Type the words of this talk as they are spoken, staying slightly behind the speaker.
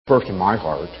first in my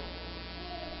heart,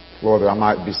 Lord, that I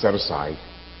might be set aside.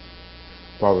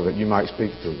 Father, that you might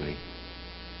speak through me.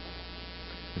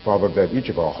 And Father, that each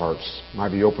of our hearts might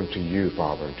be open to you,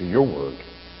 Father, to your word.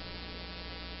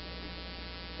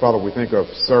 Father, we think of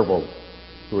several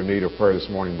who are in need of prayer this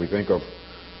morning. We think of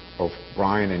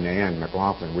Brian and Ann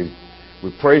McLaughlin.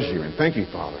 We praise you and thank you,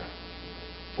 Father,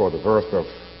 for the birth of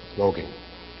Logan.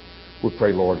 We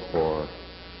pray, Lord, for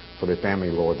their family,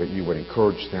 Lord, that you would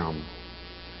encourage them.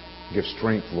 Give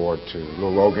strength, Lord, to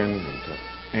little Logan and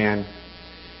to Ann.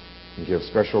 And give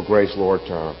special grace, Lord,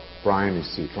 to Brian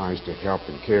as he tries to help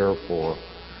and care for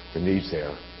the needs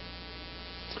there.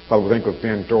 Father, we think of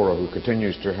Ben Dora, who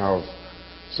continues to have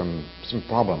some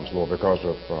problems, Lord, because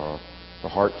of the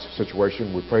heart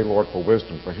situation. We pray, Lord, for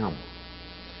wisdom for him.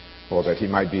 Lord, that he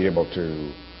might be able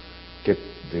to get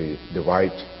the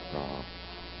right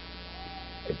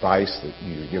advice, that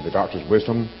you give the doctors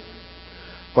wisdom.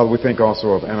 Father, we think also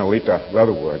of Annalita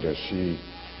Leatherwood as she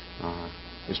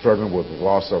is struggling with the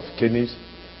loss of kidneys.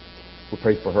 We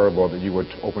pray for her, Lord, that you would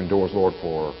open doors, Lord,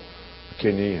 for a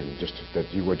kidney and just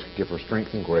that you would give her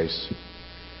strength and grace.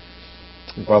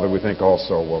 And Father, we think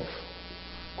also of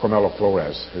Carmelo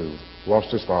Flores, who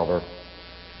lost his father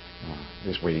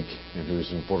this week and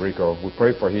who's in Puerto Rico. We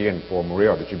pray for he and for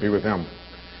Maria that you be with them,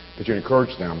 that you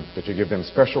encourage them, that you give them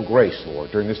special grace,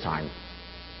 Lord, during this time.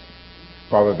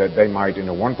 Father, that they might in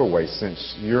a wonderful way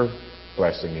sense your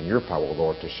blessing and your power,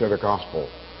 Lord, to share the gospel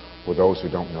with those who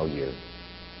don't know you.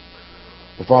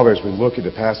 Well, Father, as we look at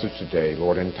the passage today,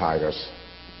 Lord, in Titus,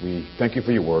 we thank you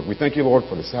for your word. We thank you, Lord,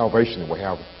 for the salvation that we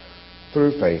have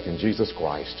through faith in Jesus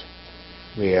Christ.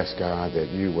 We ask, God, that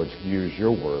you would use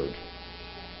your word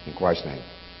in Christ's name.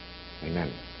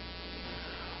 Amen.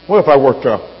 Well, if I were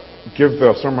to give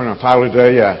the sermon a title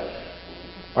today,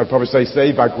 I'd probably say,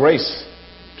 Saved by Grace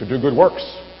to Do Good Works.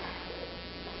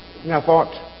 And I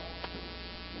thought,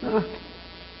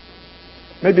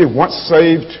 maybe once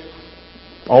saved,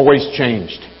 always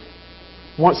changed.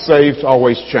 Once saved,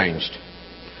 always changed.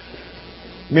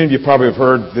 Many of you probably have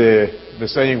heard the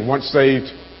saying, once saved,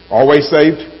 always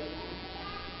saved.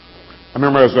 I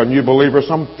remember as a new believer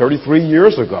some 33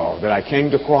 years ago that I came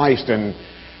to Christ, and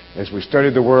as we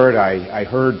studied the Word, I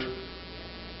heard,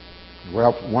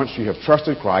 well, once you have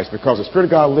trusted Christ, because the Spirit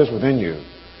of God lives within you,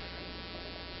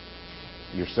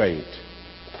 you're saved.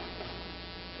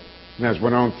 And as we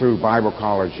went on through Bible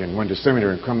college and went to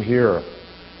seminary and come here,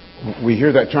 we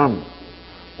hear that term.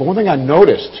 But one thing I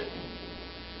noticed,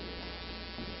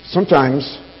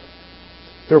 sometimes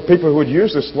there were people who would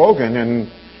use this slogan and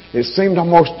it seemed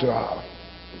almost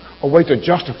a way to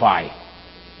justify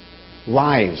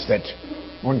lives that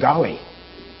were ungodly.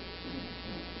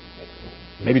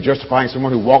 Maybe justifying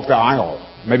someone who walked the aisle.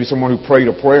 Maybe someone who prayed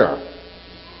a prayer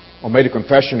or made a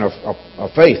confession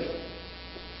of faith.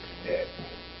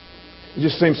 It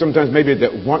just seems sometimes maybe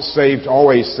that once saved,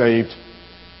 always saved.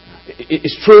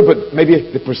 It's true, but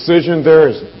maybe the precision there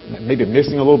is maybe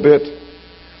missing a little bit.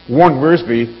 Warren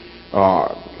Wiersbe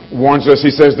warns us.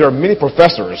 He says there are many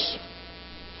professors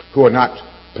who are not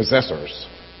possessors.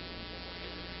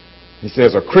 He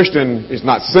says a Christian is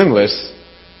not sinless,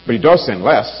 but he does sin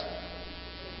less.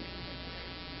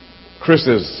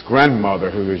 Chris's grandmother,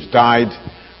 who has died,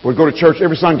 would go to church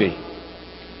every Sunday.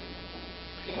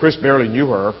 Chris barely knew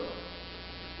her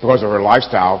because of her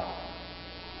lifestyle.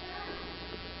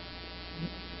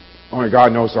 Only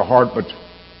God knows her heart, but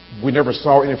we never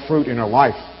saw any fruit in her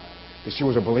life that she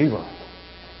was a believer.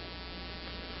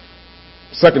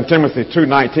 2 Timothy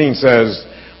 2:19 says,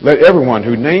 let everyone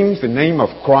who names the name of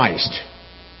Christ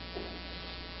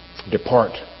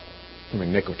depart from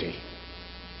iniquity.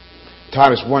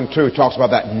 Titus 1:2 talks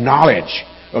about that knowledge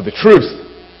of the truth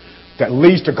that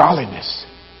leads to godliness.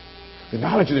 The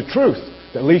knowledge of the truth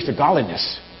that leads to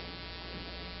godliness.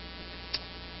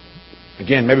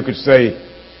 Again, maybe we could say,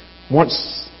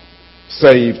 once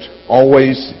saved,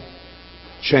 always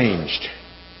changed.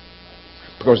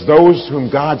 Because those whom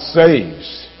God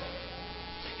saves,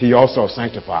 He also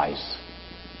sanctifies.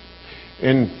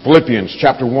 In Philippians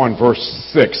chapter 1, verse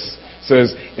 6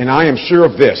 says, and I am sure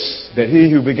of this, that He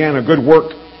who began a good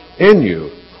work in you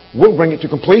will bring it to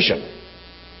completion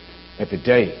at the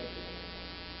day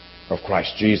of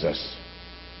Christ Jesus.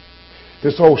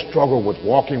 This whole struggle with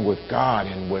walking with God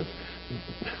and with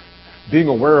being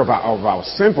aware of our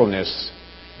sinfulness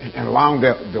and allowing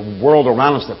the world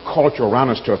around us, the culture around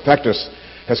us to affect us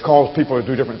has caused people to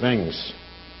do different things.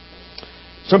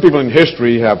 Some people in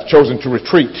history have chosen to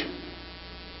retreat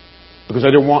because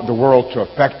they don't want the world to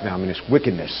affect them in its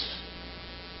wickedness.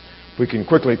 We can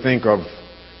quickly think of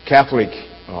Catholic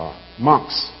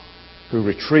monks who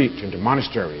retreat into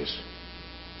monasteries.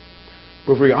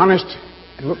 But if we're honest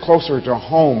and look closer to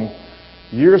home,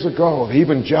 years ago, the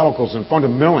evangelicals and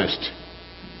fundamentalists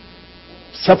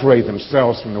separated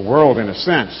themselves from the world in a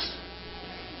sense.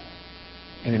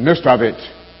 And in the midst of it,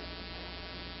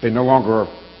 they no longer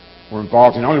were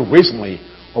involved. And only recently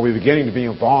are we beginning to be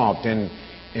involved in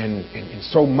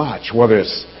so much, whether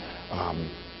it's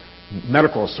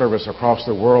medical service across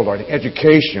the world, or in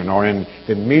education, or in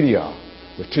the media,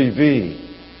 with TV,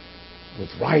 with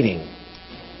writing.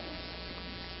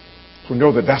 We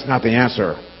know that that's not the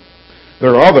answer.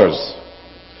 There are others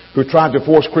who tried to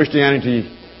force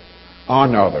Christianity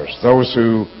on others, those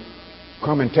who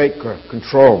come and take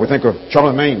control. We think of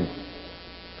Charlemagne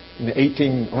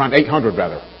in around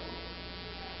 800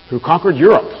 who conquered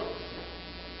Europe.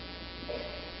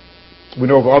 We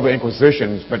know of other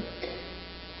inquisitions, but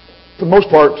for the most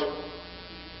part,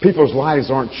 people's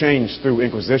lives aren't changed through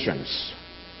inquisitions.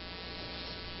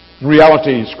 In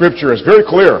reality, Scripture is very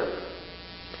clear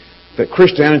that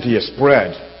Christianity is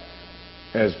spread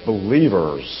as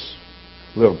believers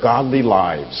live godly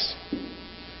lives,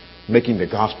 making the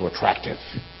gospel attractive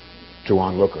to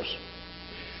onlookers.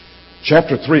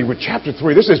 Chapter 3,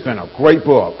 this has been a great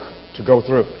book to go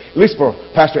through, at least for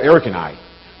Pastor Eric and I.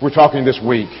 We're talking this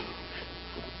week.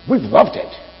 We've loved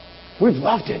it. We've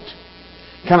loved it.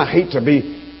 Kind of hate to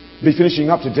be finishing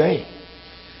up today.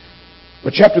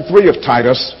 But chapter 3 of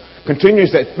Titus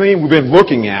continues that theme we've been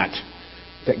looking at,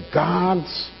 that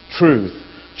God's truth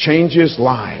changes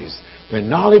lives. The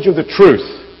knowledge of the truth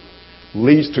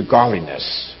leads to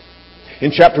godliness.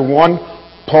 In chapter 1,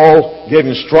 Paul gave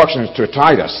instructions to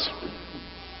Titus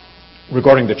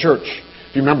regarding the church.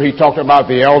 If you remember, he talked about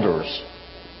the elders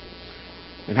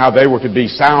and how they were to be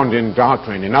sound in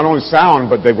doctrine. And not only sound,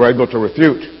 but they were able to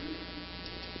refute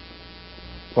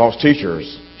false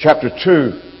teachers. Chapter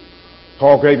 2,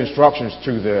 Paul gave instructions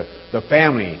to the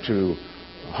family, to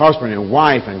husband and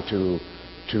wife, and to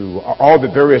all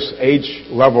the various age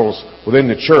levels within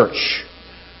the church.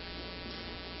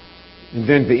 And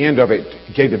then the end of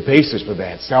it gave the basis for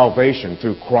that, salvation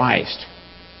through Christ.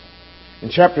 In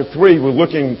chapter 3, we're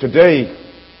looking today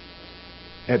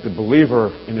at the believer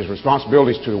and his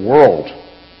responsibilities to the world.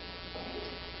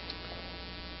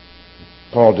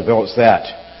 Paul develops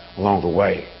that along the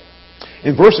way.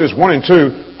 In verses 1 and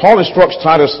 2, Paul instructs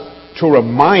Titus to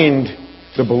remind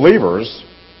the believers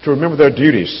to remember their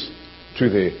duties to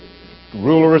the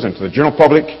rulers and to the general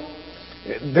public.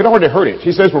 They'd already heard it.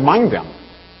 He says, remind them.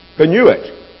 They knew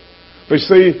it. But you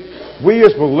see, we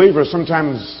as believers,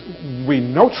 sometimes we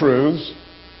know truths,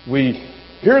 we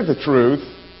hear the truth,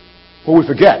 but we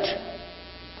forget.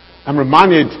 I'm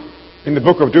reminded in the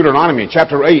book of Deuteronomy,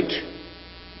 chapter 8,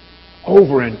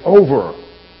 over and over,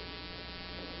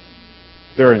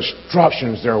 there are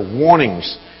instructions, there are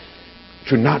warnings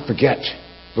to not forget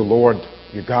the Lord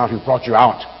your God who brought you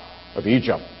out of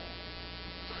Egypt.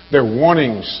 There are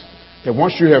warnings that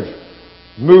once you have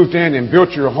moved in and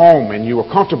built your home and you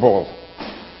are comfortable,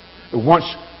 that once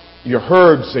your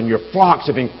herds and your flocks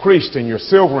have increased and your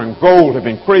silver and gold have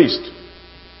increased,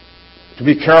 to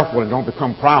be careful and don't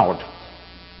become proud.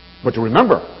 But to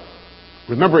remember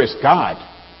it's God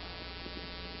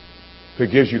who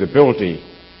gives you the ability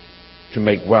to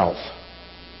make wealth.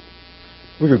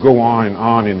 We could go on and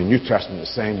on in the New Testament the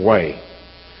same way.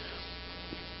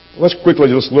 Let's quickly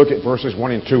just look at verses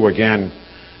 1 and 2 again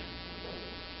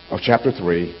of chapter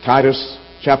 3. Titus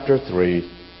chapter 3,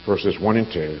 verses 1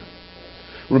 and 2.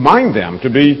 Remind them to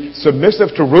be submissive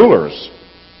to rulers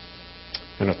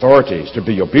and authorities, to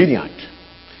be obedient,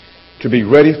 to be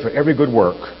ready for every good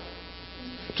work,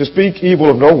 to speak evil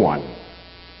of no one,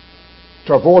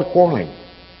 to avoid quarreling,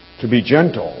 to be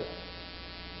gentle,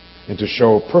 and to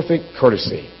show perfect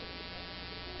courtesy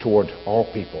toward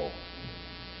all people.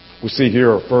 We see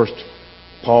here first,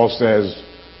 Paul says,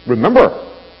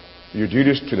 remember your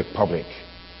duties to the public.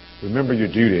 Remember your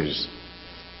duties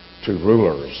to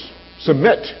rulers.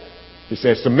 Submit. He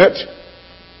says, submit,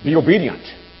 be obedient.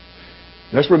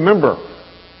 Let's remember,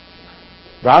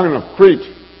 the island of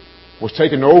Crete was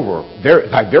taken over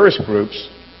by various groups,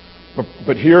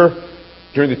 but here,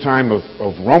 during the time of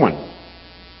Roman,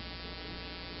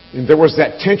 and there was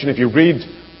that tension. If you read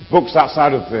books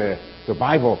outside of the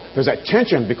Bible, there's that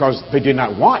tension because they did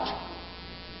not want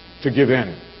to give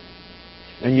in.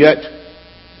 And yet,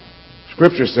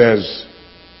 Scripture says,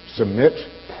 submit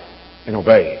and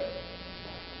obey.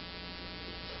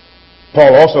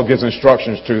 Paul also gives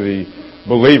instructions to the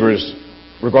believers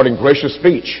regarding gracious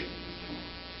speech.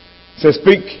 He says,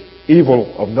 speak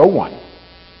evil of no one.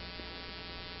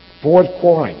 Avoid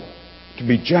quarreling, to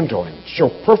be gentle and show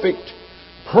perfect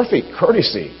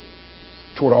courtesy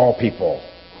toward all people.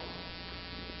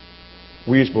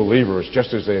 we as believers,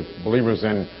 just as the believers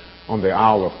on the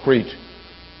Isle of Crete,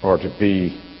 are to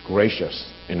be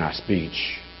gracious in our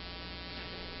speech.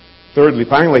 Thirdly,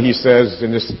 finally, he says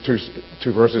in this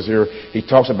two verses here, he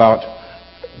talks about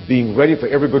being ready for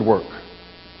every good work.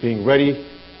 Being ready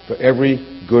for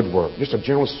every good work. Just a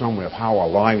general summary of how our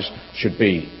lives should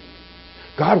be.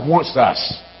 God wants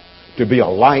us to be a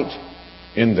light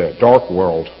in the dark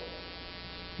world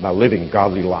by living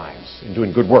godly lives and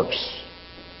doing good works.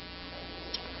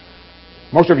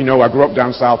 Most of you know I grew up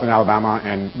down south in Alabama,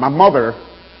 and my mother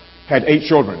had 8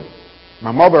 children.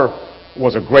 My mother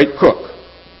was a great cook.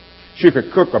 She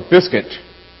could cook a biscuit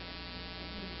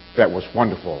that was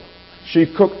wonderful. She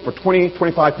cooked for 20,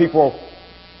 25 people,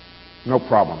 no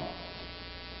problem.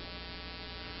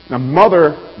 Now,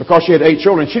 Mother, because she had 8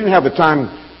 children, she didn't have the time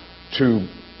to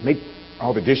make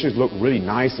all the dishes look really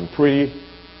nice and pretty.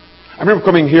 I remember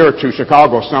coming here to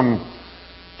Chicago some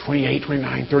 28,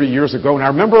 29, 30 years ago, and I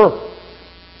remember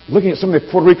looking at some of the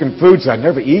Puerto Rican foods I'd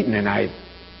never eaten, and I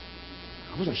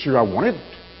wasn't sure I wanted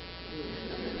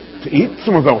to eat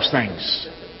some of those things.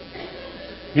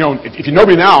 You know, if you know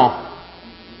me now,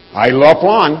 I love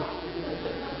flan.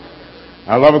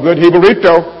 I love a good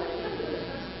jibarito.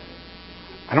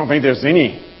 I don't think there's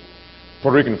any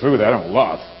Puerto Rican food that I don't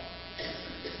love.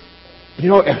 But you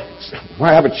know, when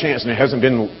I have a chance, and it hasn't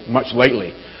been much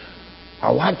lately,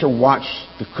 I like to watch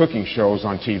the cooking shows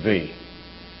on TV.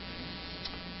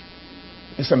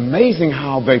 It's amazing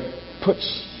how they put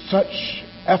such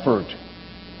effort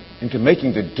into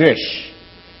making the dish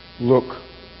look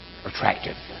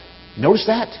attractive. Notice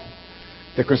that?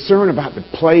 They're concerned about the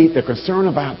plate. They're concerned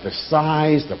about the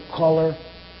size, the color.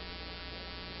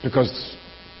 Because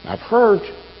I've heard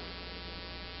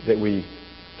that we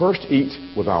first eat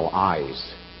with our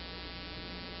eyes.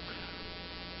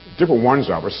 Different ones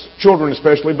of us, children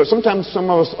especially, but sometimes some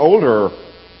of us older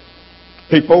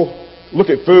people look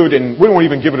at food and we won't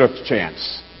even give it a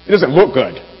chance. It doesn't look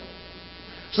good.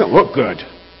 It doesn't look good.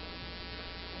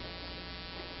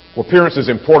 Well, appearance is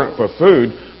important for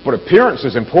food, but appearance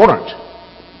is important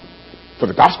for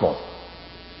the gospel.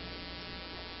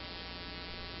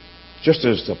 Just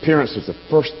as appearance is the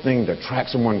first thing that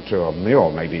attracts someone to a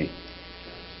meal, maybe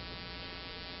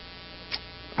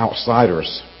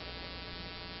outsiders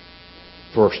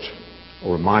first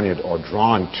are reminded or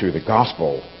drawn to the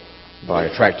gospel by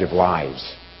attractive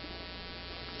lives.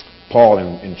 Paul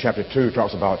in chapter 2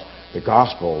 talks about the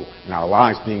gospel and our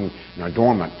lives being an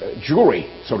adornment, jewelry,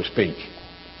 so to speak.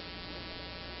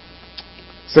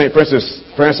 St.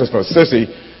 Francis of Assisi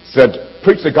said,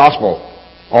 preach the gospel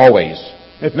always.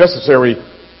 If necessary,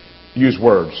 use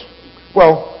words.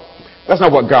 Well, that's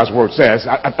not what God's word says.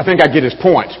 I think I get his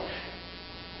point.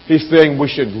 He's saying we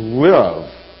should live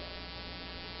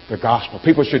the gospel.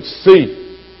 People should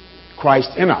see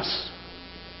Christ in us.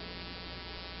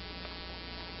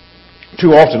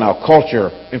 Too often our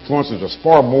culture influences us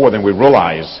far more than we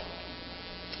realize.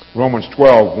 Romans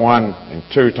 12, 1 and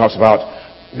 2 talks about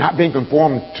not being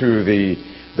conformed to the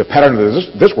pattern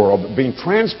of this world, but being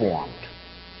transformed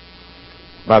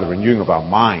by the renewing of our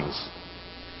minds.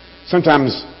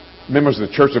 Sometimes members of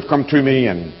the church have come to me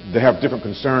and they have different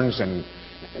concerns. And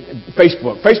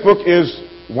Facebook is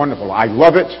wonderful. I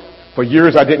love it. For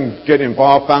years I didn't get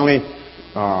involved. Finally,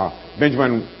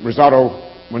 Benjamin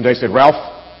Rosado one day said,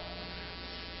 Ralph,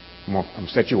 I'm going to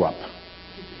set you up.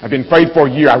 I've been prayed for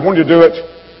a year. I wanted to do it.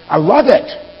 I love it.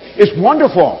 It's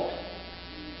wonderful.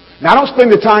 Now, I don't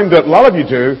spend the time that a lot of you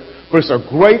do, but it's a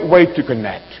great way to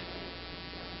connect.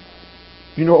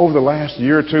 You know, over the last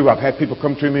year or two, I've had people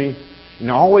come to me, and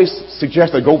I always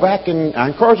suggest they go back, and I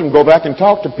encourage them to go back and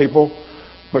talk to people.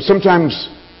 But sometimes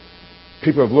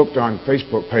people have looked on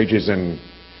Facebook pages and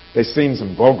they've seen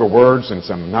some vulgar words and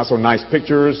some not so nice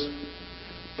pictures.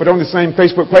 But on the same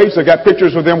Facebook page, they've got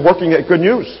pictures of them working at Good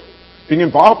News, being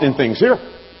involved in things here.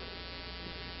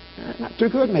 Not too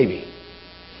good, maybe.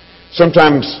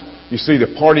 Sometimes you see the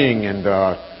partying and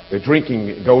the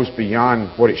drinking goes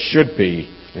beyond what it should be.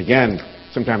 Again,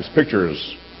 sometimes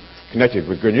pictures connected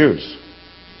with Good News.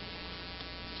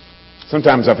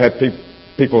 Sometimes I've had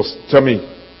people tell me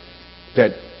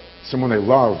that someone they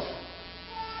love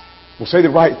will say the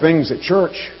right things at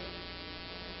church,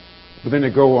 but then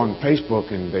they go on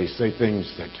Facebook and they say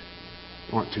things that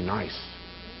aren't too nice.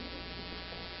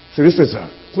 So this is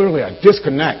clearly a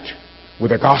disconnect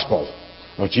with the gospel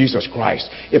of Jesus Christ.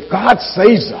 If God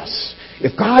saves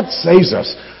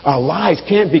us, our lives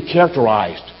can't be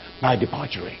characterized by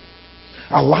debauchery.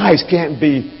 Our lives can't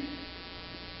be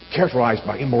characterized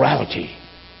by immorality.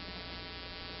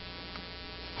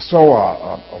 I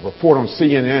saw a report on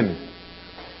CNN,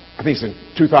 I think it's in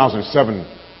 2007,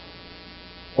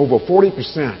 Over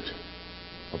 40%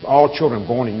 of all children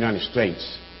born in the United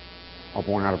States are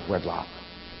born out of wedlock.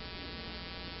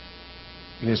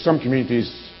 And in some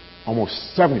communities,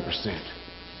 almost 70%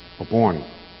 are born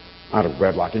out of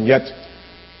wedlock. And yet,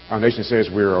 our nation says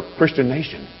we're a Christian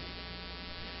nation.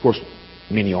 Of course,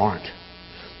 many aren't.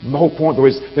 The whole point, though,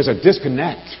 is there's a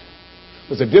disconnect.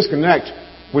 There's a disconnect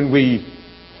when we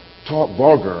talk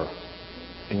vulgar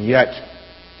and yet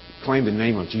claim the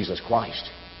name of Jesus Christ.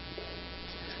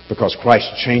 Because Christ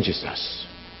changes us.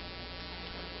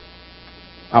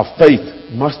 Our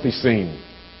faith must be seen.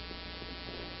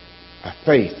 Our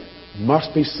faith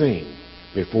must be seen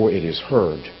before it is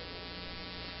heard.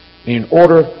 In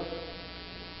order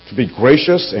to be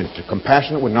gracious and to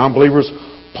compassionate with non-believers,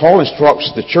 Paul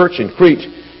instructs the church in Crete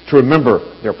to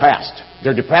remember their past,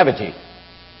 their depravity,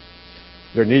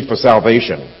 their need for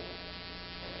salvation.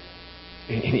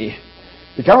 And he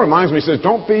kind of reminds me, he says,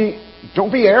 don't be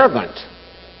arrogant.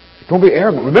 Don't be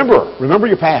arrogant. Remember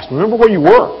your past. Remember where you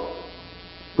were.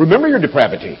 Remember your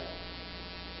depravity.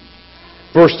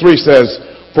 Verse 3 says,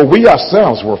 for we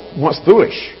ourselves were once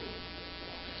foolish,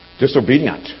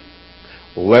 disobedient,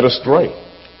 led astray,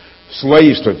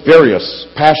 slaves to various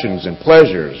passions and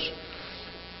pleasures,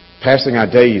 passing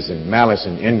our days in malice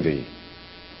and envy,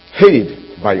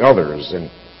 hated by others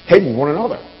and hating one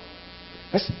another.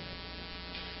 That's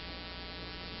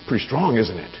pretty strong,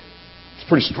 isn't it? It's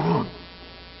pretty strong.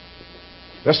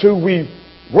 That's who we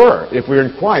were. If we're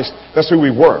in Christ, that's who we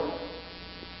were.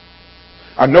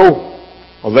 I know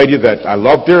a lady that I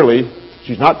love dearly.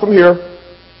 She's not from here.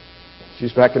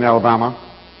 She's back in Alabama.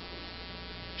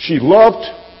 She loved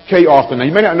Kay Arthur. Now,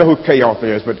 you may not know who Kay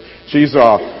Arthur is, but she's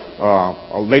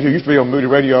a lady who used to be on Moody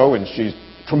Radio, and she's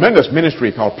a tremendous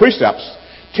ministry called Precepts,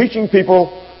 teaching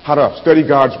people how to study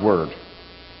God's Word.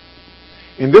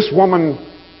 And this woman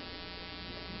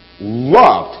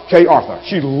loved Kay Arthur.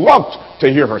 She loved to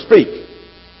hear her speak.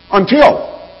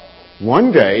 Until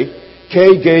one day,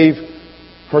 Kay gave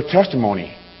her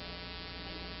testimony.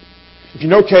 If you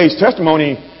know Kay's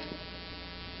testimony,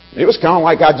 it was kind of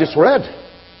like I just read.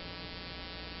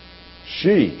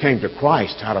 She came to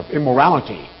Christ out of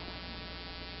immorality.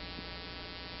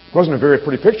 It wasn't a very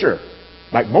pretty picture,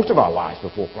 like most of our lives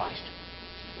before Christ.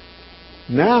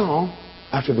 Now,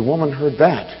 after the woman heard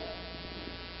that,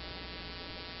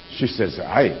 she says,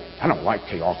 I don't like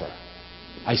Kay Arthur.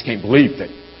 I just can't believe that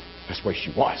that's the way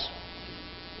she was.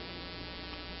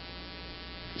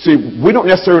 See, we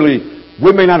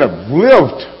may not have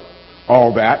lived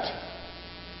all that.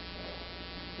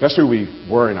 That's who we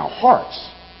were in our hearts.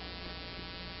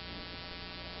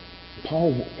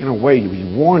 Paul, in a way,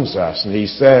 he warns us and he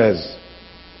says,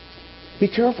 be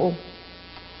careful.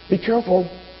 Be careful.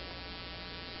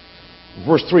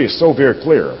 Verse 3 is so very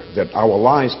clear that our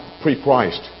lives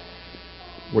pre-Christ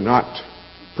were not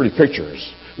pretty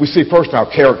pictures. We see first our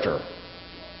character.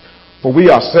 For we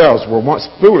ourselves were once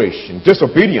foolish and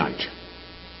disobedient,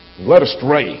 and led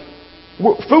astray.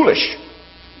 We're foolish,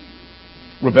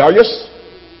 rebellious,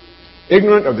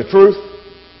 ignorant of the truth.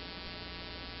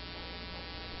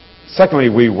 Secondly,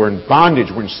 we were in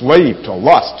bondage, we're enslaved to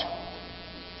lust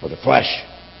of the flesh.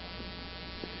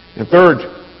 And third,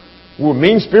 we were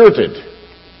mean-spirited.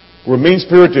 We were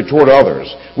mean-spirited toward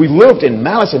others. We lived in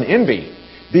malice and envy,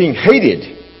 being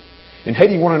hated and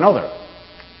hating one another.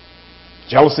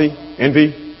 Jealousy,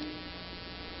 envy.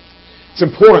 It's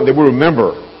important that we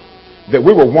remember that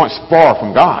we were once far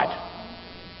from God.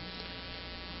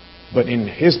 But in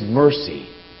His mercy,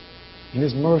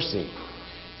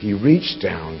 He reached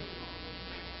down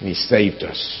and He saved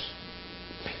us.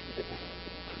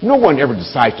 No one ever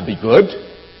decides to be good.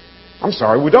 I'm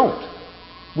sorry, we don't.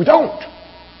 We don't.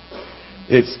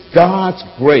 It's God's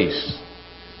grace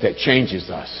that changes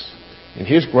us. And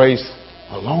His grace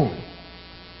alone.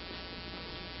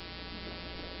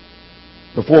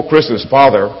 Before Chris's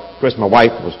father, Chris, my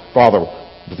wife, was father,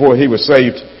 before he was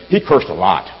saved, he cursed a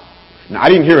lot. Now, I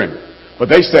didn't hear him, but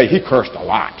they say he cursed a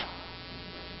lot.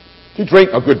 He drank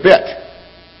a good bit.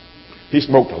 He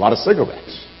smoked a lot of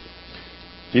cigarettes.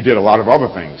 He did a lot of other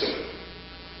things.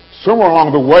 Somewhere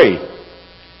along the way,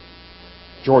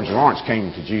 George Lawrence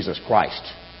came to Jesus Christ.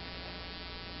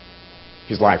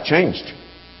 His life changed.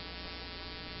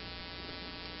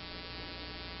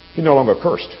 He no longer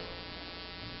cursed.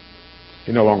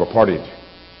 He no longer partied.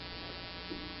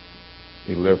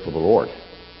 He lived for the Lord.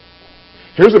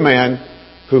 Here's a man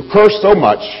who cursed so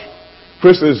much.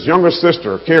 Chris's younger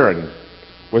sister, Karen,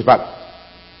 was about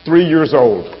 3 years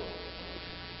old.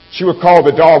 She would call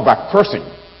the dog by cursing.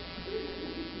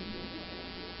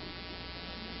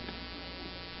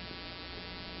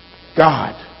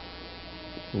 God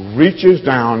reaches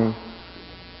down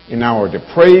in our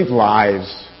depraved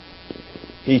lives,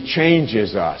 He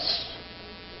changes us.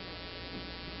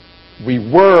 We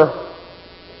were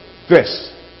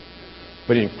this,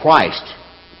 but in Christ,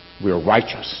 we are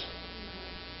righteous.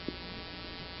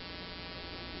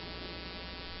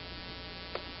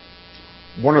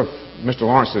 One of Mr.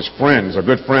 Lawrence's friends, a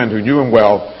good friend who knew him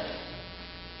well,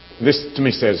 this to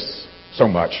me says so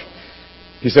much.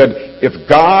 He said, if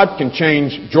God can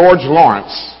change George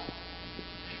Lawrence,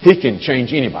 He can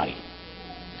change anybody.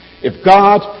 If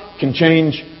God can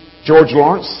change George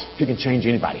Lawrence, He can change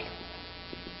anybody.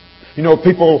 You know,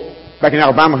 people back in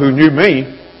Alabama who knew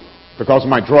me because of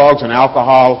my drugs and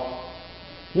alcohol,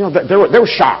 you know, they were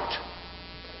shocked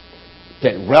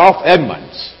that Ralph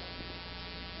Edmonds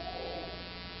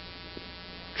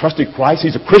trusted Christ.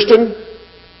 He's a Christian.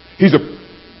 He's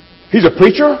a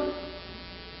preacher.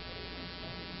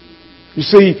 You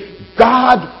see,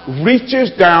 God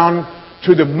reaches down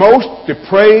to the most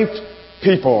depraved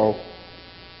people.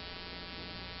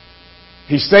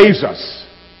 He saves us.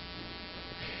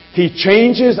 He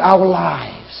changes our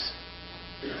lives.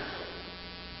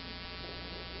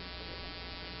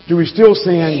 Do we still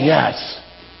sin? Yes.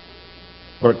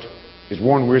 But as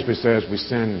Warren Wiersbe says, we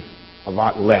sin a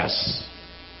lot less.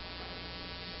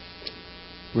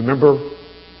 Remember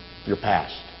your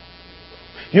past.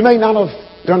 You may not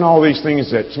have done all these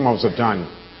things that some of us have done,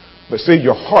 but see,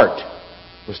 your heart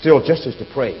was still just as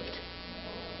depraved.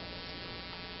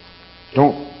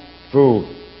 Don't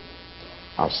fool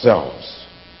ourselves.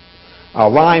 Our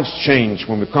lives change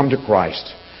when we come to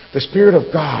Christ. The Spirit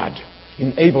of God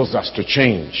enables us to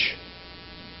change.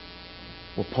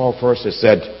 Well, Paul first has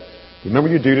said, remember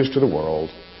your duties to the world.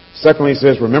 Secondly, he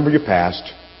says, remember your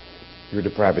past, your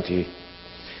depravity.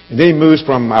 And then he moves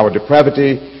from our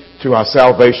depravity to our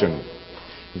salvation.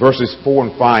 Verses 4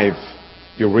 and 5,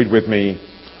 you'll read with me.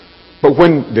 But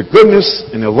when the goodness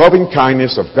and the loving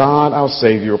kindness of God our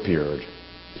Savior appeared,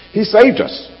 He saved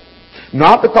us,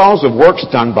 not because of works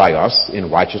done by us in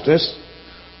righteousness,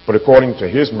 but according to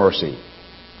His mercy.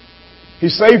 He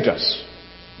saved us,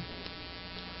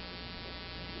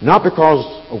 not because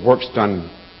of works done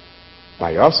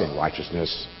by us in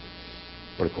righteousness,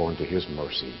 but according to His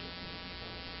mercy.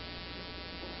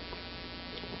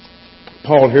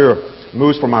 Paul here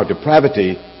moves from our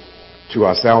depravity to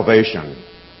our salvation.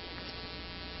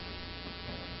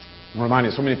 I'm reminded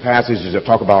of so many passages that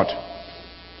talk about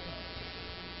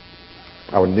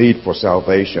our need for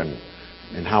salvation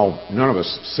and how none of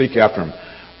us seek after Him.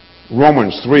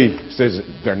 Romans 3 says,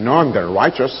 there are none that are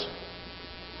righteous.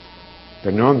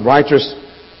 There are none righteous,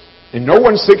 and no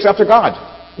one seeks after God.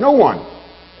 No one.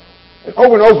 And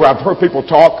over I've heard people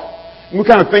talk, and we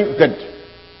kind of think that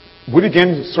we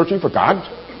begin searching for God.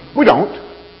 We don't.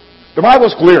 The Bible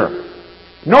is clear.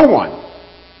 No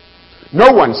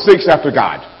one seeks after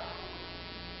God.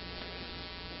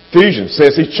 Ephesians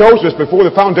says He chose us before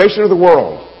the foundation of the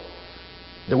world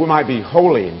that we might be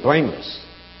holy and blameless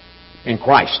in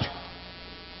Christ.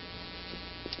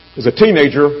 As a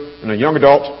teenager and a young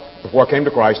adult before I came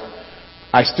to Christ,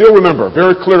 I still remember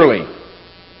very clearly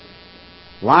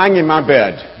lying in my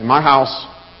bed in my house,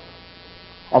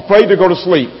 afraid to go to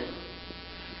sleep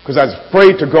because I was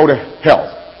afraid to go to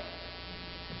hell.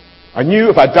 I knew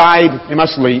if I died in my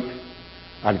sleep,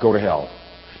 I'd go to hell.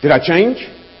 Did I change?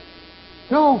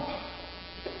 No.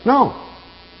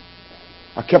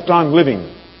 I kept on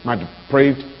living my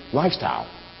depraved lifestyle.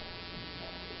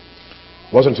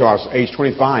 It wasn't until I was age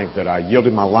 25 that I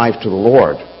yielded my life to the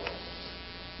Lord.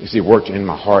 You see, it worked in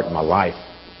my heart and my life.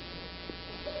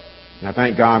 And I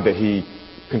thank God that He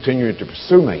continued to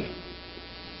pursue me.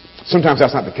 Sometimes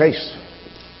that's not the case.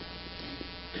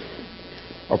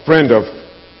 A friend of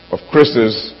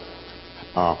Chris's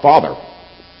father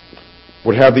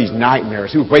would have these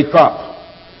nightmares. He would wake up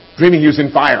dreaming he was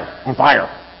on fire.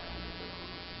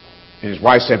 And his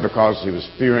wife said because he was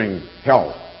fearing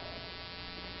hell.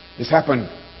 This happened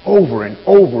over and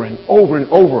over and over and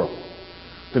over.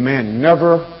 The man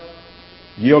never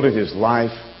yielded his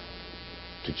life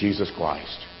to Jesus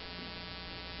Christ.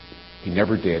 He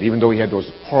never did, even though he had those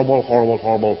horrible, horrible,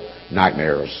 horrible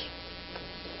nightmares.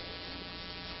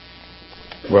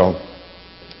 Well,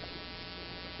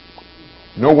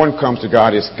 no one comes to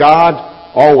God. It's God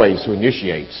always who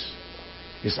initiates.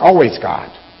 It's always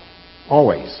God.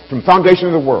 Always. From the foundation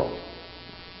of the world.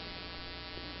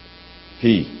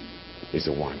 He is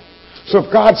the one. So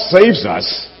if God saves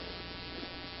us,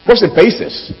 what's the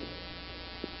basis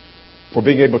for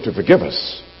being able to forgive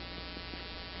us?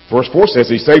 Verse 4 says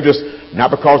He saved us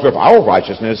not because of our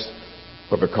righteousness,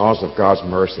 but because of God's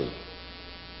mercy.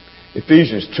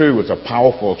 Ephesians 2 is a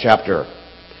powerful chapter.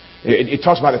 It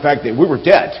talks about the fact that we were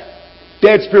dead.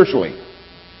 Dead spiritually.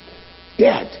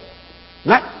 Dead.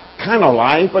 Not kind of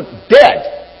alive, but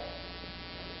dead.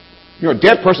 You know,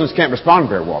 dead persons can't respond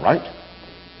very well, right?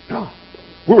 No.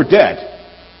 We were dead.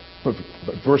 But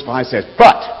verse 5 says,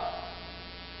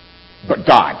 but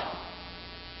God.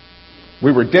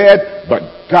 We were dead, but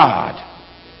God,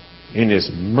 in His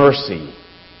mercy,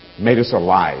 made us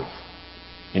alive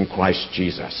in Christ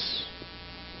Jesus.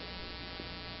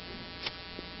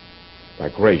 By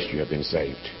grace you have been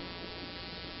saved.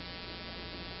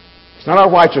 It's not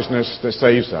our righteousness that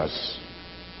saves us.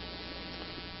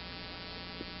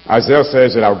 Isaiah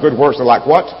says that our good works are like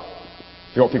what?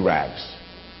 Filthy rags.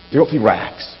 Filthy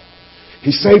rags.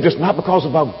 He saved us not because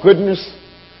of our goodness,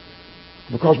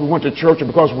 because we went to church, or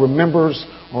because we're members,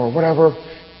 or whatever.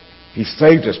 He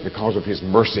saved us because of His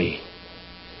mercy.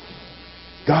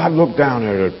 God looked down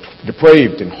at a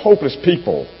depraved and hopeless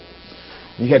people.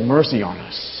 He had mercy on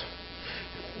us.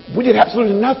 We did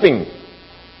absolutely nothing.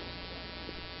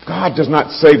 God does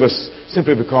not save us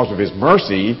simply because of His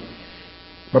mercy,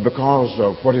 but because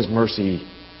of what His mercy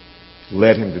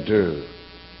led Him to do.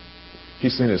 He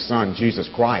sent His Son, Jesus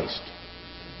Christ,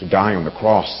 to die on the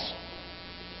cross.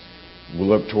 We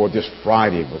look toward this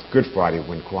Friday, with Good Friday,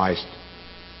 when Christ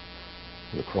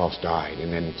on the cross died,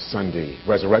 and then Sunday,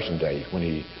 Resurrection Day, when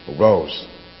He arose.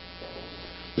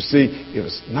 You see, it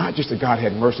was not just that God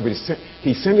had mercy, but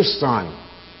He sent His Son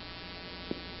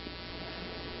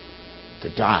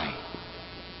to die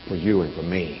for you and for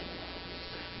me.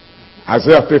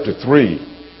 Isaiah 53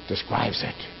 describes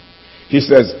it. He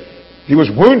says, He was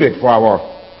wounded for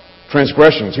our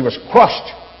transgressions. He was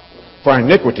crushed for our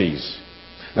iniquities.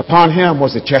 Upon Him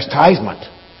was the chastisement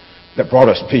that brought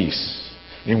us peace.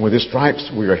 And with His stripes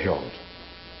we are healed.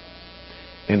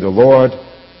 And the Lord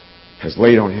has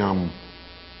laid on Him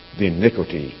the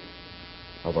iniquity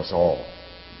of us all.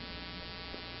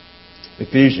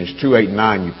 Ephesians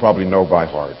 2:8-9 you probably know by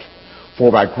heart.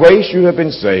 For by grace you have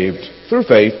been saved through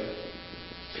faith,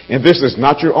 and this is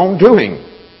not your own doing.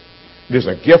 It is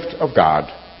a gift of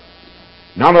God,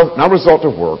 not a result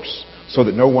of works, so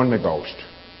that no one may boast.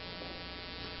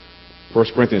 1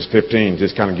 Corinthians 15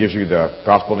 just kind of gives you the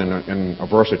gospel in a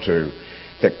verse or two.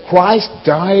 That Christ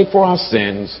died for our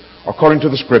sins according to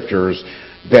the Scriptures,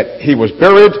 that He was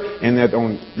buried, and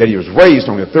that He was raised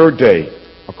on the third day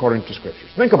according to Scriptures.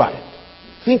 Think about it.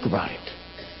 Think about it.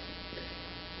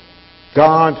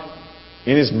 God,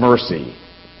 in His mercy,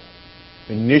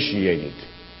 initiated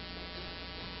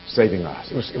saving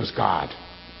us. It was God.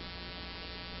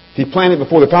 He planned it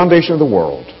before the foundation of the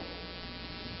world.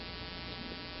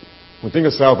 When we think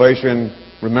of salvation,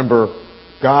 remember,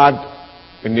 God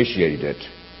initiated it.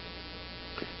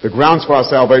 The grounds for our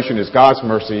salvation is God's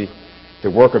mercy,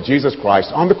 the work of Jesus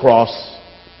Christ on the cross.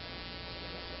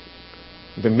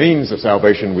 The means of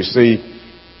salvation we see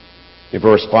in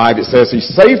verse 5. It says, He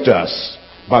saved us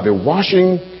by the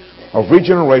washing of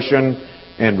regeneration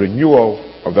and renewal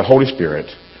of the Holy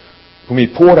Spirit, whom He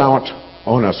poured out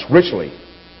on us richly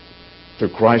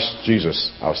through Christ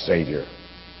Jesus our Savior.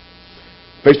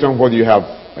 Based on whether you have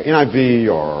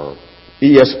NIV or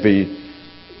ESV,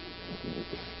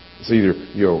 it's either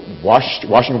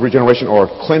washing of regeneration or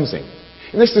cleansing.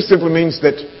 And this just simply means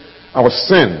that our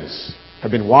sins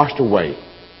have been washed away.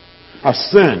 Our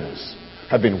sins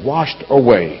have been washed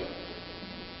away.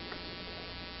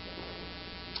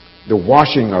 The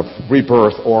washing of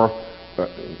rebirth, or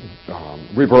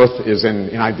rebirth is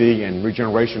in NIV and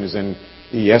regeneration is in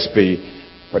ESV.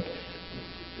 But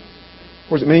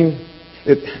what does it mean?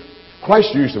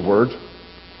 Christ used the word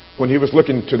when He was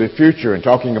looking to the future and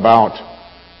talking about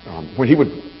when He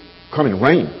would come and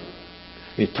reign.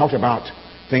 He talked about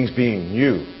things being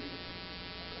new.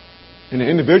 In an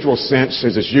individual sense,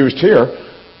 as it's used here,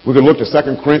 we could look to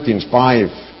 2 Corinthians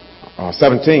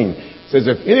 5:17. It says,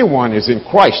 if anyone is in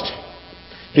Christ,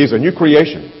 he's a new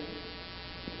creation.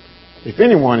 If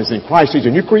anyone is in Christ, he's a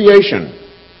new creation.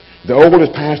 The old has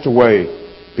passed away.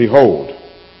 Behold,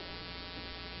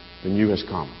 the new has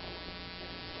come.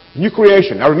 New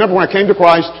creation. I remember when I came to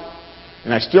Christ,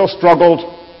 and I still struggled,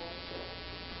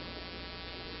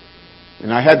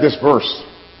 and I had this verse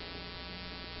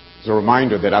as a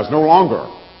reminder that I was no longer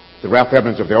the wrath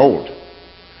evidence of the old.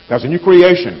 That was a new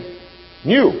creation.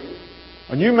 New.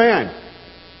 A new man.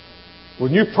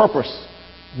 With new purpose.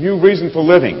 New reason for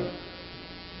living.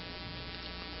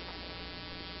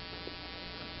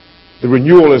 The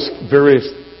renewal is very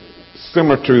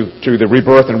similar to the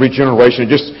rebirth and regeneration.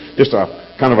 Just a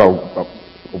kind of a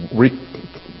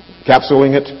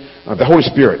recapsulating it. The Holy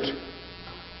Spirit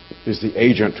is the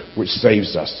agent which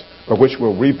saves us, by which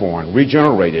we're reborn,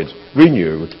 regenerated,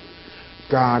 renewed.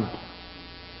 God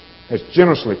has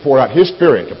generously poured out His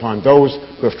Spirit upon those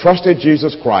who have trusted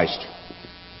Jesus Christ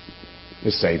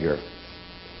as Savior.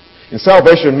 And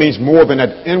salvation means more than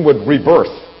an inward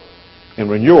rebirth and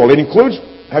renewal. It includes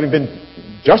having been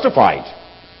justified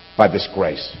by this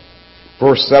grace.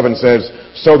 Verse 7 says,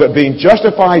 so that being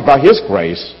justified by His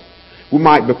grace, we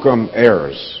might become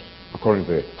heirs according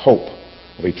to the hope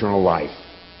of eternal life.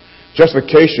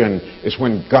 Justification is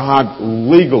when God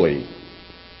legally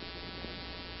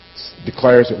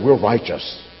declares that we're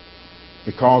righteous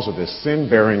because of the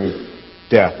sin-bearing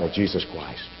death of Jesus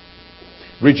Christ.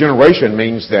 Regeneration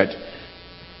means that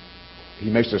He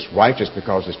makes us righteous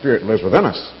because the Spirit lives within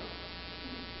us.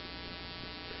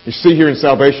 You see here in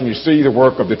salvation, you see the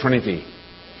work of the Trinity.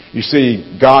 You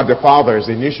see God the Father as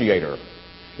the initiator.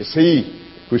 It's He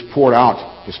who's poured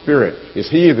out His Spirit. It's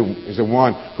He is the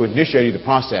one who initiated the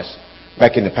process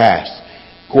back in the past.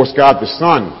 Of course, God the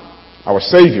Son, our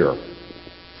Savior,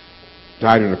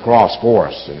 died on the cross for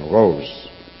us and arose.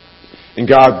 And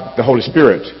God the Holy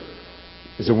Spirit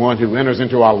is the one who enters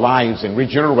into our lives and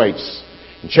regenerates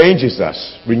and changes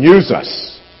us, renews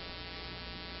us.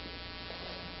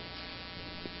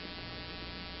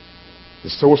 The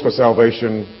source for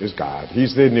salvation is God.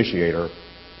 He's the initiator.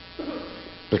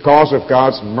 Because of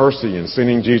God's mercy in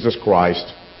sending Jesus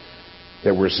Christ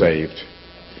that we're saved.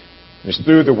 It's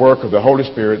through the work of the Holy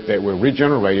Spirit that we're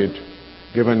regenerated,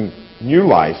 given new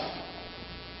life.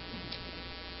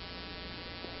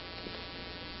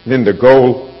 Then the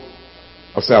goal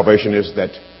of salvation is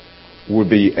that we'll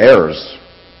be heirs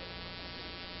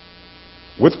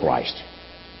with Christ.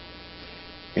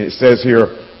 And it says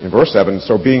here in verse 7,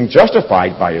 so being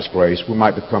justified by His grace, we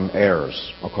might become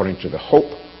heirs according to the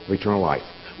hope of eternal life.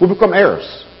 We'll become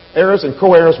heirs. Heirs and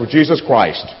co-heirs with Jesus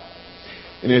Christ.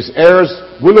 And as heirs,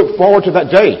 we look forward to that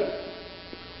day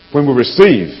when we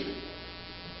receive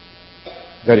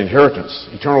that inheritance,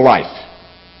 eternal life.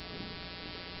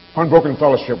 Unbroken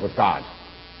fellowship with God.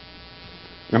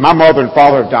 Now, my mother and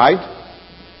father died.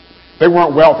 They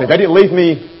weren't wealthy. They didn't leave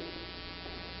me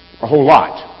a whole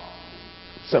lot,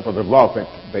 except for the love that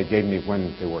they gave me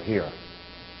when they were here.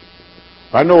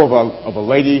 I know of a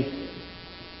lady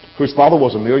whose father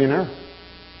was a millionaire.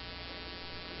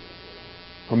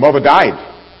 Her mother died.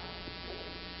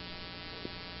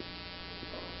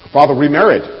 Her father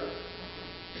remarried.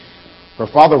 Her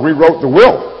father rewrote the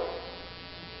will.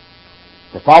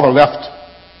 Her father left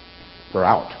her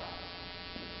out.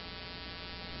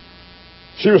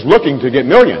 She was looking to get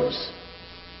millions.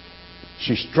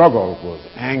 She struggled with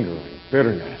anger and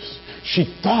bitterness.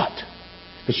 She thought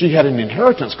that she had an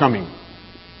inheritance coming,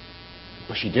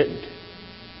 but she didn't.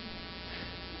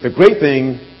 The great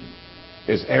thing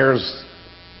is heirs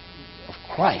of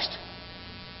Christ,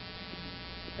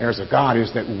 heirs of God,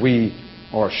 is that we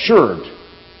are assured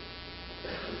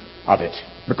of it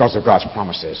because of God's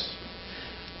promises.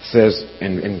 It says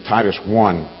in Titus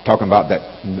 1, talking about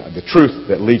that the truth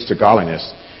that leads to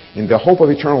godliness, in the hope of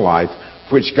eternal life,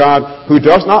 which God, who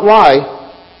does not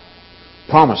lie,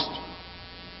 promised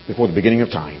before the beginning of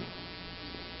time.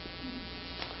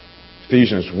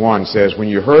 Ephesians 1 says, when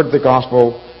you heard the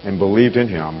gospel and believed in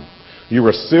Him, you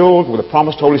were sealed with the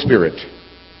promised Holy Spirit,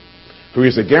 who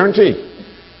is the guarantee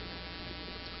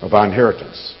of our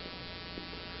inheritance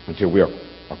until we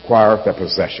acquire that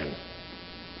possession.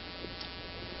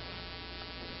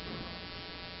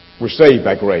 We're saved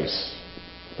by grace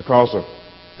because of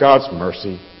God's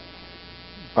mercy,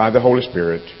 by the Holy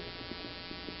Spirit.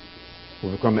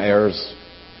 We become heirs.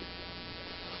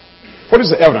 What is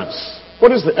the evidence?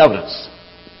 What is the evidence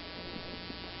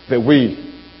that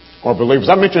we are believers?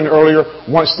 I mentioned earlier,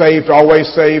 once saved, always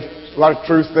saved. A lot of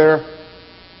truth there.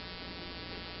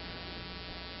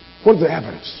 What is the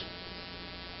evidence?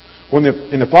 Well,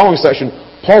 in the following section,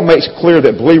 Paul makes clear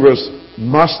that believers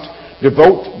must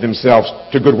devote themselves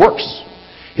to good works.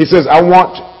 He says,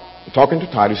 talking to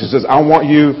Titus, he says, I want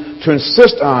you to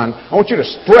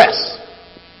stress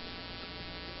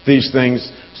these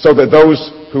things so that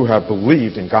those who have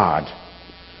believed in God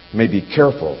may be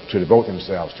careful to devote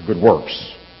themselves to good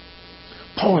works.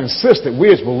 Paul insists that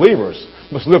we as believers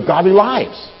must live godly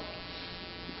lives.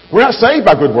 We're not saved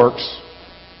by good works.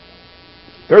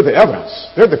 They're the evidence.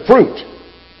 They're the fruit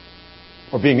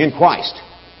of being in Christ.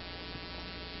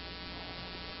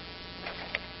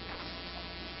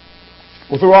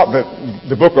 Well, throughout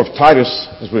the book of Titus,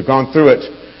 as we've gone through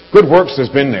it, good works has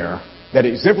been there. That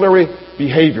exemplary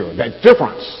behavior, that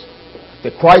difference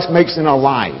that Christ makes in our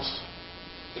lives.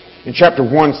 In chapter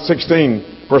 1,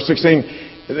 verse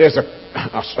 16, there's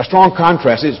a strong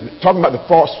contrast. It's talking about the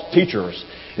false teachers.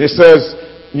 And it says,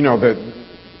 that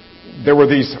there were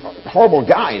these horrible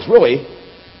guys, really.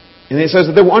 And it says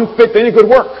that they were unfit for any good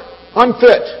work.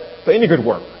 unfit for any good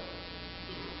work.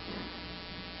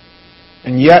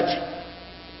 And yet,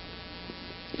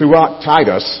 throughout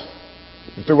Titus,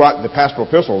 and throughout the pastoral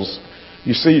epistles,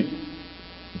 you see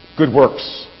good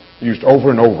works used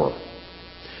over and over.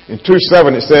 In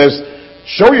 2:7 it says,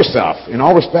 show yourself in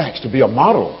all respects to be a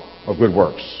model of good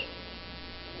works.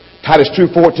 Titus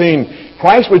 2:14,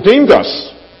 Christ redeemed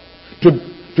us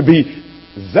to be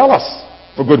zealous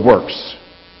for good works.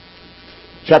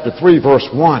 Chapter 3, verse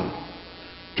 1,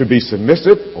 to be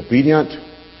submissive, obedient,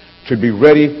 to be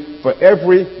ready for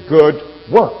every good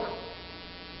work.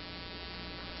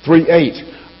 3:8,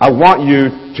 I want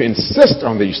you to insist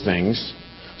on these things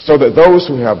so that those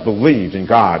who have believed in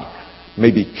God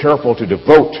may be careful to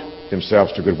devote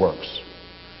themselves to good works.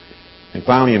 And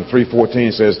finally in 3:14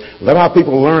 it says, let our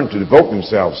people learn to devote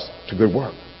themselves to good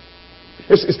work.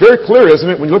 It's very clear, isn't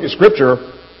it, when you look at Scripture,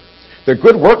 that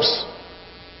good works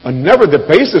are never the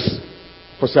basis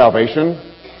for salvation,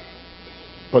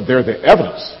 but they're the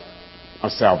evidence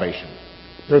of salvation.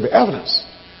 They're the evidence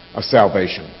of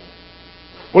salvation.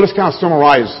 Well, let's kind of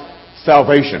summarize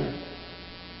salvation.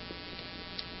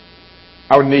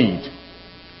 Our need.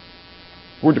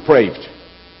 We're depraved.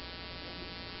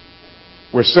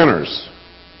 We're sinners.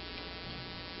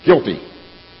 Guilty.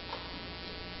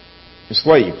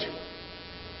 Enslaved.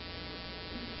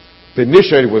 The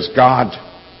initiator was God.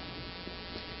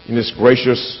 In His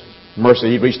gracious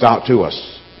mercy, He reached out to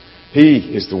us. He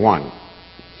is the one.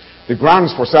 The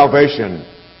grounds for salvation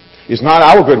is not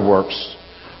our good works,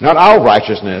 not our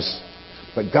righteousness,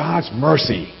 but God's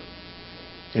mercy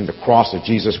in the cross of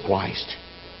Jesus Christ.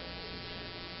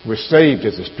 We're saved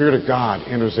as the Spirit of God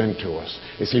enters into us,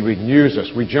 as He renews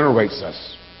us, regenerates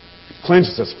us,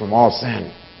 cleanses us from all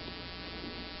sin.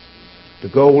 The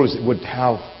goal is that we'd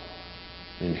have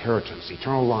an inheritance,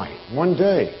 eternal life. One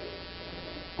day,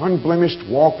 unblemished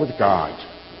walk with God,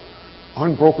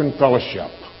 unbroken fellowship,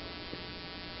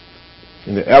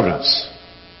 and the evidence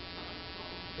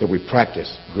that we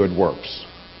practice good works.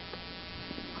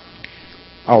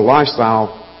 Our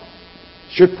lifestyle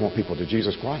should point people to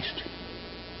Jesus Christ.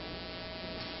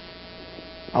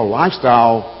 Our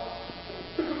lifestyle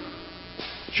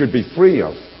should be free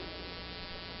of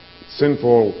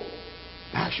sinful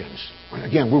actions.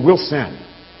 Again, we will sin,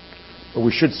 but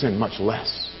we should sin much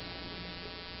less.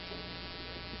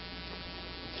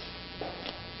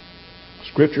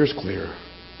 Scripture is clear.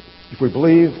 If we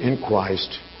believe in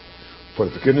Christ for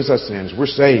the forgiveness of sins, we're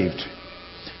saved.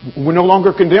 We're no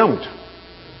longer condemned.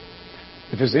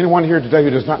 If there's anyone here today who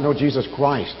does not know Jesus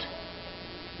Christ,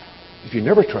 if you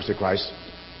never trusted Christ,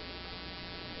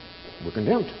 we're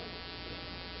condemned.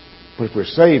 But if we're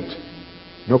saved,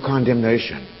 no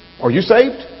condemnation. Are you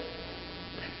saved?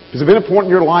 Has it been a point in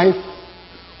your life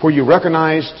where you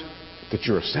recognized that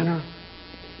you're a sinner?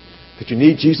 That you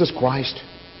need Jesus Christ?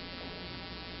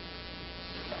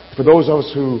 For those of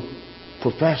us who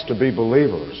profess to be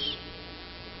believers,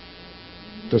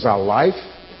 does our life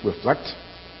reflect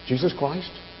Jesus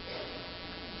Christ?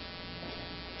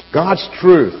 God's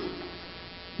truth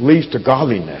leads to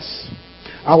godliness.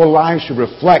 Our lives should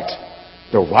reflect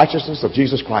the righteousness of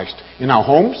Jesus Christ in our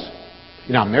homes,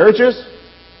 in our marriages,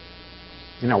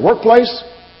 in our workplace,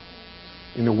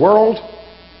 in the world.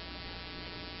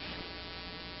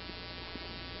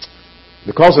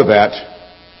 Because of that,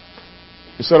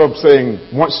 instead of saying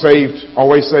once saved,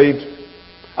 always saved,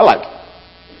 I like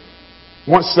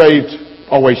once saved,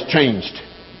 always changed.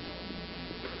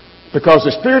 Because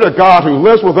the Spirit of God who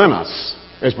lives within us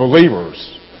as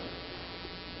believers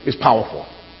is powerful.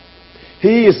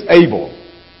 He is able,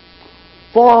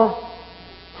 far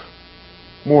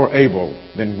more able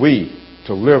than we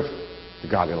to live the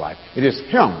godly life. It is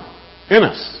Him in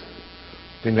us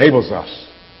that enables us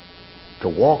to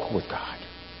walk with God,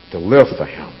 to live for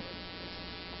Him.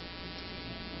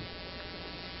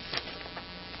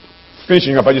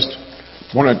 Finishing up, I just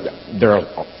want to,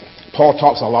 Paul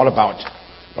talks a lot about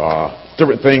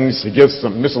different things. He gives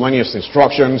some miscellaneous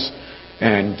instructions,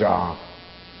 and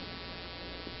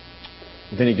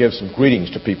then he gives some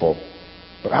greetings to people.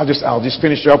 But I'll just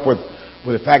finish up with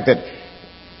the fact that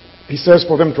he says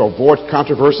for them to avoid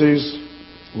controversies,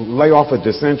 lay off the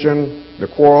dissension, the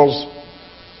quarrels.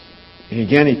 And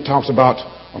again, he talks about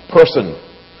a person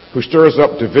who stirs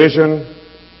up division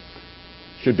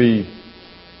should be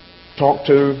talked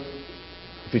to.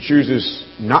 If he chooses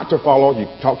not to follow, you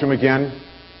talk to him again.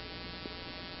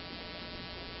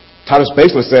 Titus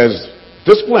basically says,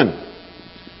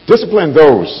 discipline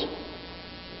those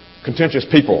contentious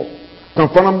people.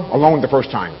 Confront them alone the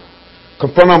first time.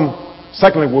 Confront them,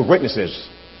 secondly, with witnesses.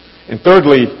 And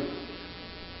thirdly,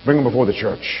 bring them before the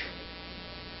church.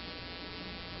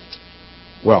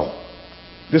 Well,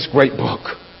 this great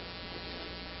book.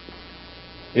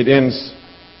 It ends,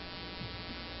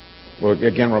 well,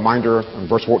 again, reminder in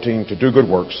verse 14, to do good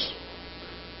works.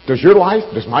 Does your life,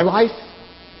 does my life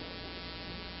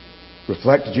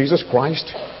reflect Jesus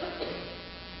Christ?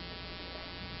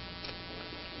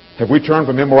 Have we turned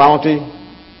from immorality?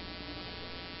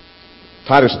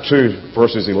 Titus 2,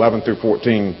 verses 11 through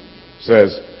 14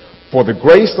 says, "For the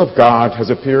grace of God has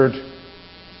appeared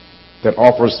that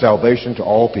offers salvation to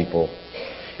all people.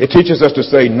 It teaches us to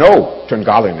say no to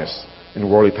ungodliness and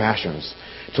worldly passions,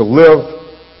 to live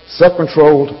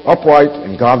self-controlled, upright,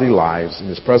 and godly lives in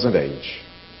this present age,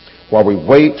 while we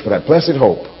wait for that blessed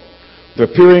hope, the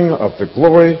appearing of the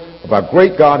glory of our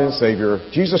great God and Savior,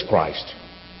 Jesus Christ,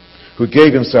 who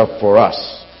gave himself for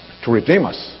us to redeem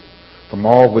us from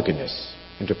all wickedness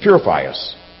and to purify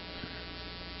us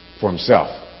for himself,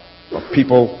 a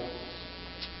people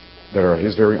that are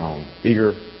his very own,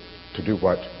 eager to do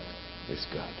what is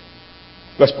good."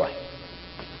 Let's pray.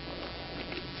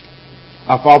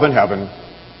 Our Father in heaven,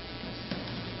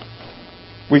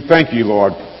 we thank you,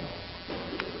 Lord,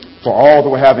 for all that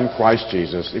we have in Christ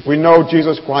Jesus. If we know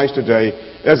Jesus Christ today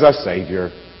as our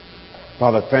Savior,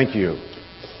 Father, thank you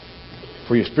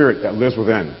for your Spirit that lives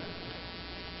within.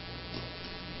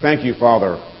 Thank you,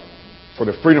 Father, for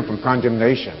the freedom from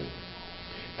condemnation.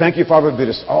 Thank you, Father, that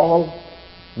it's all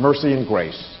mercy and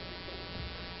grace.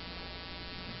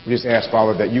 We just ask,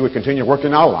 Father, that you would continue working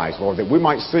in our lives, Lord, that we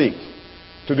might seek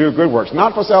to do good works,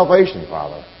 not for salvation,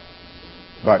 Father,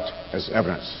 but as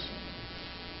evidence.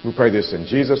 We pray this in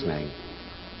Jesus' name.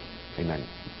 Amen.